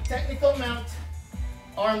 Technical mount,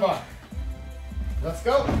 armbar. Let's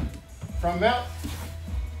go. From mount,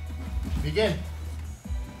 begin.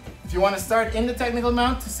 If you want to start in the technical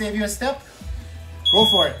mount to save you a step, go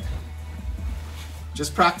for it.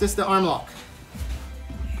 Just practice the arm lock.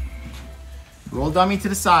 Roll dummy to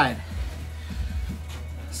the side.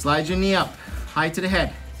 Slide your knee up, high to the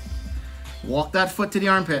head. Walk that foot to the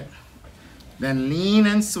armpit. Then lean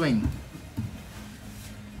and swing.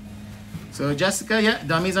 So Jessica, yeah,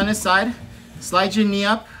 dummy's on his side. Slide your knee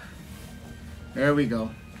up. There we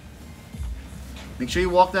go. Make sure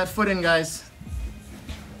you walk that foot in, guys.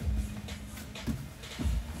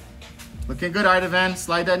 Looking good, Artavan.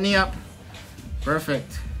 Slide that knee up.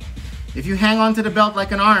 Perfect. If you hang on to the belt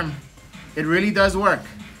like an arm, it really does work.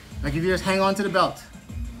 Like if you just hang on to the belt.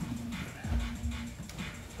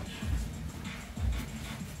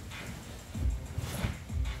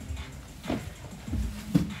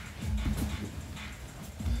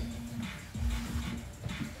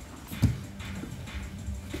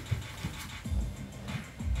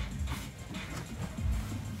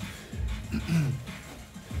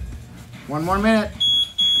 One more minute.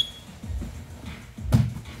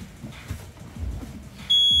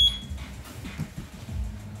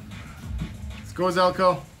 Let's go,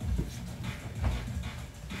 Zelko.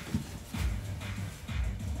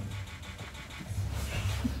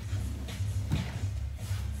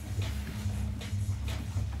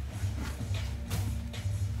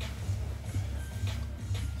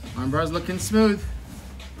 Armbar's looking smooth.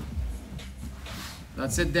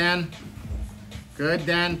 That's it, Dan. Good,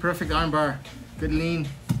 Dan. Perfect armbar. Good lean.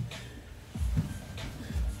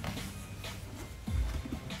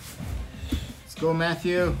 Let's go,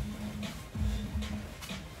 Matthew.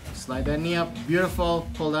 Slide that knee up. Beautiful.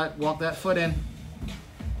 Pull that, walk that foot in.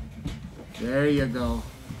 There you go.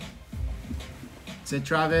 That's it,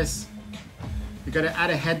 Travis. You gotta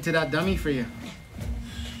add a head to that dummy for you.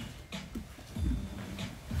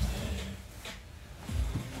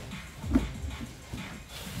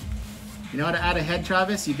 You know how to add a head,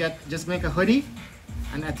 Travis? You just make a hoodie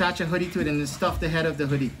and attach a hoodie to it and then stuff the head of the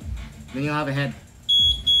hoodie. Then you'll have a head.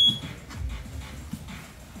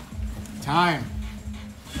 Time.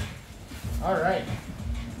 All right.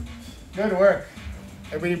 Good work.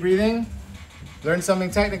 Everybody breathing? Learn something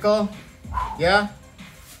technical? Yeah?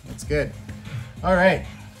 That's good. All right.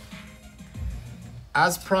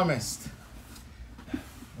 As promised,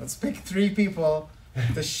 let's pick 3 people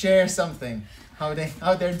to share something, how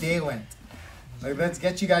their day went. Like, let's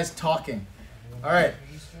get you guys talking. All right.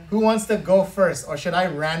 Who wants to go first, or should I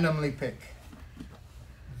randomly pick?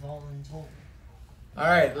 All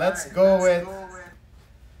right. Let's go with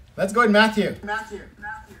Matthew.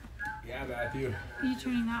 Yeah, Matthew. Are you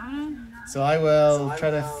turning that one on? So I will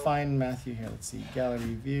try to find Matthew here. Let's see.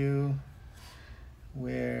 Gallery view.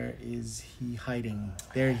 Where is he hiding?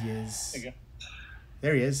 There he is.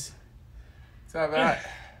 There he is. What's up, Matt?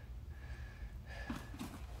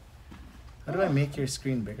 How do I make your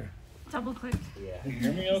screen bigger? Double click. Yeah. Can you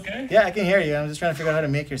hear me okay? Yeah, I can hear you. I'm just trying to figure out how to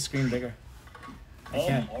make your screen bigger. I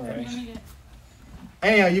can't. All right.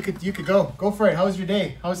 Anyhow, you could go. Go for it. How was your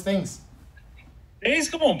day? How's things? Day's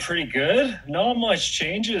going pretty good. Not much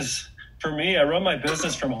changes for me. I run my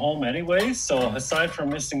business from home anyway, so aside from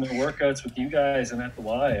missing the workouts with you guys and at the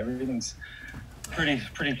Y, everything's pretty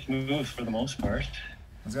smooth for the most part.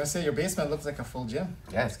 I was gonna say your basement looks like a full gym.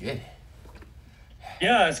 Yeah, it's good.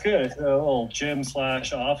 Yeah, it's good. It's a little gym /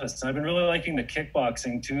 office. I've been really liking the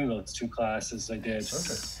kickboxing too. Those 2 classes I did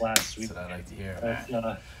last week. That's what I like to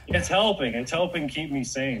hear. It's helping. It's helping keep me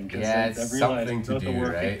sane. Yeah, it's I've realized something to without the do,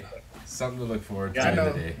 work- right? Something to look forward to Yeah, I in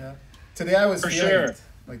know. the day. Yeah. Today I was For feeling sure. it.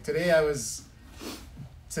 Like today was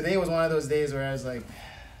one of those days where I was like,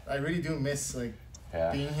 I really do miss like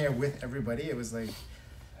Yeah. being here with everybody. It was like,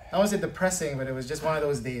 I won't say depressing, but it was just one of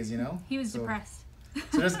those days, you know? He was So- depressed.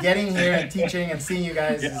 So just getting here and teaching and seeing you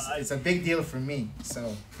guys it's a big deal for me.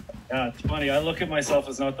 So Yeah, it's funny. I look at myself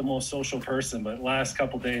as not the most social person, but last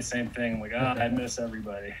couple days, same thing. I'm like, I miss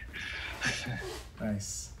everybody.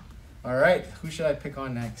 nice. All right, who should I pick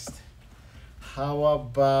on next? How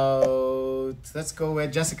about, let's go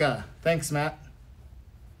with Jessica. Thanks, Matt.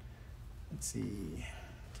 Let's see,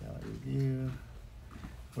 gallery view.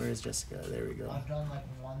 Where is Jessica? There we go. I've done like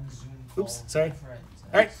one Zoom call. Oops, sorry. for it.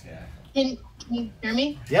 All right. Yeah. Can you hear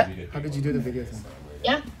me? Yeah. How did you do the video thing?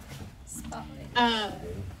 Yeah. Spotlight.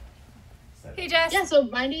 Hey, Jess. Yeah. So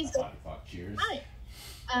my day's Cheers. hi.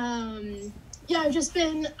 Yeah, I've just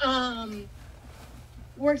been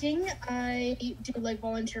working. I do like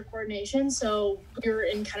volunteer coordination, so we're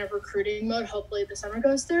in kind of recruiting mode. Hopefully the summer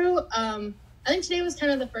goes through. I think today was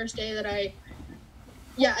kind of the first day that I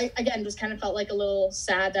again just kind of felt like a little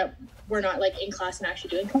sad that we're not like in class and actually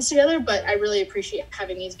doing things together, but I really appreciate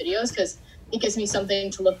having these videos because it gives me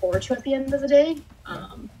something to look forward to at the end of the day.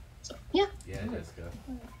 So yeah. Yeah, Jessica.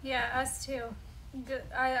 Yeah, us too. Good.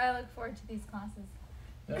 I look forward to these classes.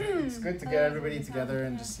 Yeah, it's good to get everybody together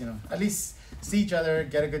and just, at least see each other,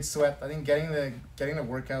 get a good sweat. I think getting the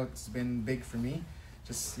workout's been big for me.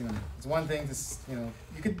 Just, it's one thing to,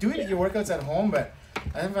 you could do it your workouts at home, but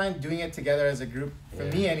I find doing it together as a group, for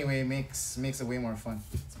me anyway, makes it way more fun.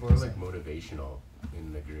 It's more like motivational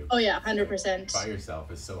in the group. Oh yeah, 100%. By yourself,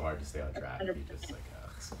 it's so hard to stay on track. 100%. You just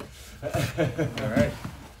like, All right,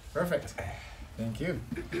 perfect. Thank you.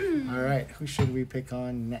 All right, who should we pick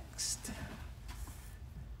on next?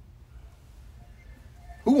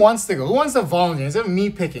 Who wants to go? Who wants to volunteer? Instead of me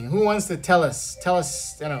picking, who wants to tell us,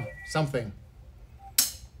 something?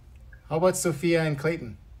 How about Sophia and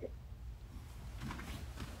Clayton?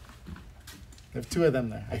 We have 2 of them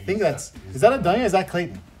there. I think that's, is that a dummy or is that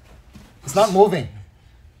Clayton? It's not moving.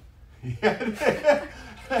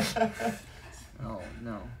 Oh,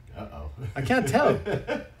 no. uh-oh. I can't tell.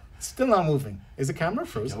 It's still not moving. Is the camera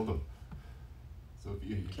frozen? Killed him.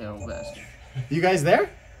 Sophia, you killed him. You guys there?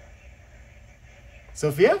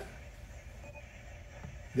 Sophia?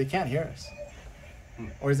 They can't hear us.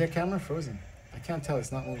 Or is their camera frozen? I can't tell.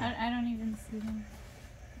 It's not moving. I don't even see them.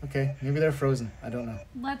 Okay, maybe they're frozen. I don't know.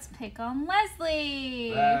 Let's pick on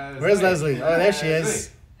Leslie. Where's Leslie? Oh, there she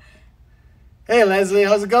is. Hey, Leslie,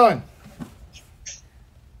 how's it going?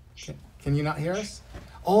 Can you not hear us?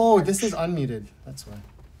 Oh, this is unmuted. That's why.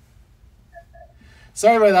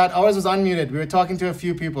 Sorry about that. Ours was unmuted. We were talking to a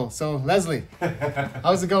few people. So, Leslie,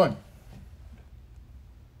 how's it going?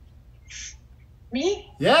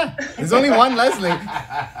 Me? Yeah, there's only one Leslie.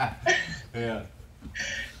 Yeah.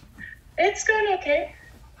 It's going okay.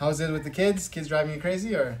 How's it with the kids? Kids driving you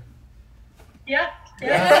crazy or? Yeah.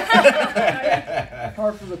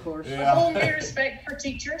 Par for the course. A whole new respect for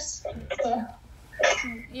teachers. So,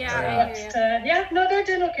 Yeah, I hear you. no, they're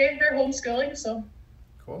doing okay. They're homeschooling, so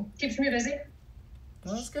Cool. keeps me busy.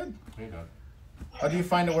 Well, that's good. There you go. How do you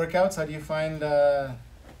find the workouts? How do you find? Do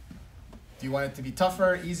you want it to be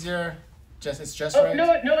tougher, easier? It's just Oh right.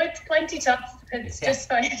 no, it's plenty tough. It's just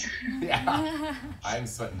fine. Yeah. I'm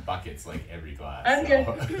sweating buckets like every class. I'm good.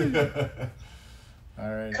 All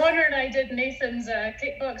right. Connor and I did Nathan's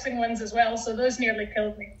kickboxing ones as well, so those nearly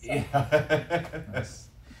killed me. So. Yeah. Nice.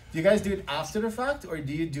 Do you guys do it after the fact, or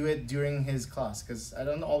do you do it during his class? Because I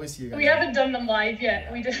don't always see you guys. We haven't done them live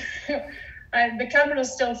yet. We did. The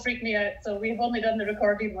cameras still freak me out, so we've only done the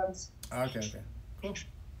recorded ones. Okay. Cool.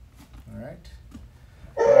 All right.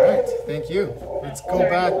 Thank you. Let's go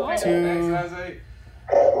back Thanks, to Leslie.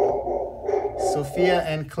 Sophia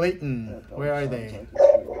and Clayton. Where are they?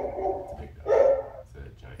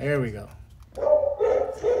 There we go.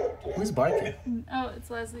 Who's barking? Oh, it's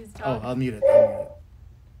Leslie's Oh, dog. I'll mute it.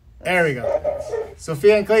 There we go.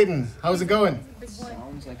 Sophia and Clayton, how's it going?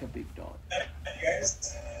 Sounds like a big dog.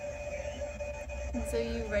 And so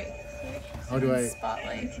you right click How do I?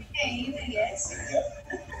 spotlight.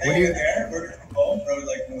 What do you?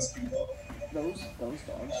 Those dogs.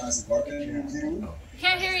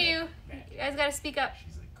 Can't hear you. You guys gotta speak up.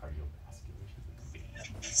 She's like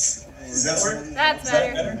cardiovascular. Does that work? That's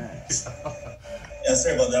better. Yeah,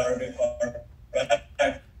 sorry about that. We're a bit far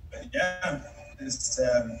back. Yeah, just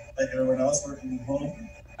like everyone else working from home.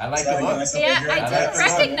 I like the look. Yeah, I didn't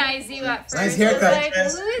recognize you at first. Nice haircut. I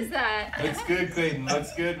was like, who is that? Looks good, Clayton.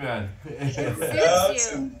 Looks good, man.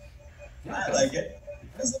 Suits you. Yeah, I like it.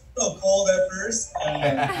 It was a little cold at first.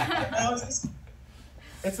 Now it's just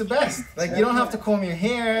It's the best. Like you don't have to comb your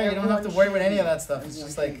hair. You don't have to worry about any of that stuff. It's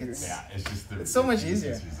just like it's. Yeah, it's just It's so much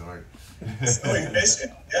easier. Resort. so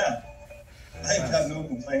efficient. Yeah. I have no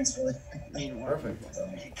complaints really. Perfect.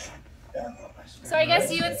 Yeah. So I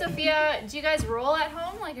guess you and Sophia, do you guys roll at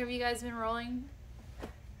home? Like, have you guys been rolling?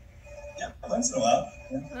 Yeah, once in a while.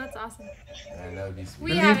 Yeah. Oh, that's awesome. And that would be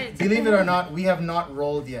sweet. We haven't. Believe it or not, we have not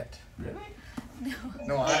rolled yet. Really?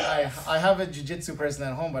 No, I have a jiu-jitsu person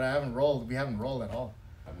at home, but I haven't rolled. We haven't rolled at all.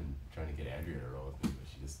 I've been trying to get Andrea to roll with me, but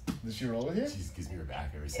she just Did she roll with you? she just gives me her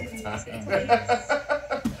back every single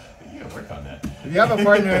time. You gotta work on that. If you have a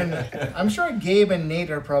partner, and I'm sure Gabe and Nate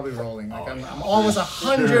are probably rolling. Like I'm almost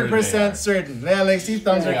 100% certain. Yeah, like see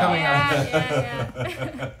thumbs are coming out.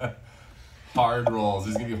 Yeah. Hard rolls.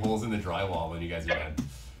 There's gonna be holes in the drywall when you guys are done.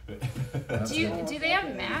 Do they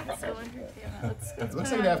have mats? I wonder if they have mats. Let's Looks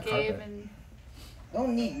put like they on have Gabe carpet. and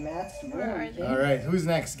Don't need mats to Where are roll. they? All right, who's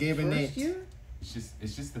next? Gabe and First Nate. year?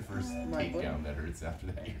 It's just the first My takedown that hurts. After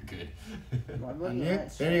that, you're good. My buddy Unmute. and I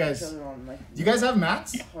There you saw guys. each other on, like, Do you guys have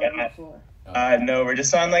mats? hardwood floor. No, we're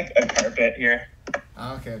just on like a carpet here.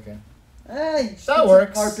 Ah, okay. Hey, That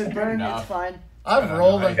works. Carpet burn, No. it's fine. I've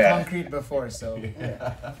rolled on Yeah. concrete before, so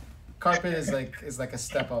carpet is like a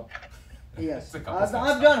step up. Yes, It's a couple I've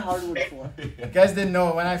steps. done hardwood floor. You guys didn't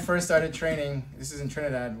know when I first started training. This is in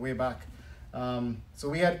Trinidad, way back. So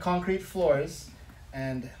we had concrete floors,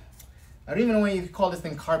 and I don't even know what you call this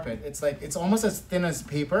thing carpet. It's almost as thin as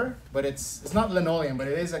paper, but it's not linoleum, but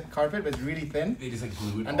it is a carpet, but it's really thin. They just like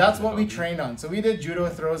glue it. And that's what we trained on. So we did judo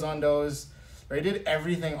throws on those. Or we did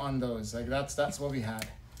everything on those. Like that's what we had.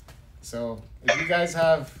 So if you guys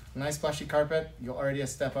have nice plushy carpet, you're already a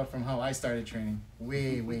step up from how I started training.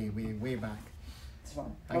 Way back. It's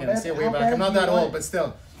fine. I'm gonna say way back. I'm not that old, but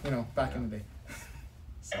still, back in the day.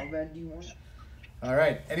 How bad do you want? All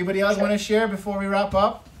right. Anybody else want to share before we wrap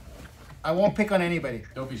up? I won't pick on anybody.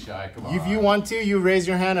 Don't be shy. Come on. If you want to, you raise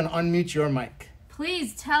your hand and unmute your mic.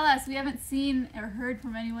 please tell us. We haven't seen or heard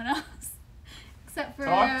from anyone else. Except for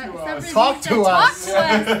Talk to us.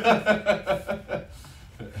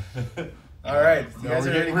 All right, you No, guys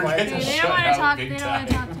are really quiet. Okay, they don't want to talk. They don't want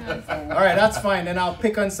to talk to us. All right, that's fine. Then I'll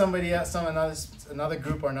pick on somebody else, another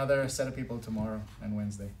group or another set of people tomorrow and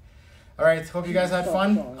Wednesday. All right, hope you guys had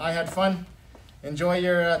fun. I had fun. Enjoy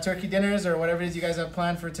your turkey dinners or whatever it is you guys have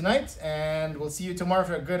planned for tonight, and we'll see you tomorrow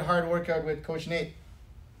for a good hard workout with Coach Nate.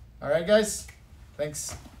 All right, guys.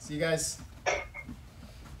 Thanks. See you guys.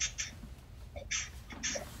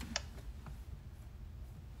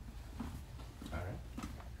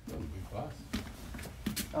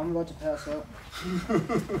 I'm about to pass out.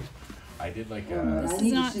 I did like I This is need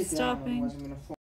to not sit down, stopping. otherwise I'm gonna fall.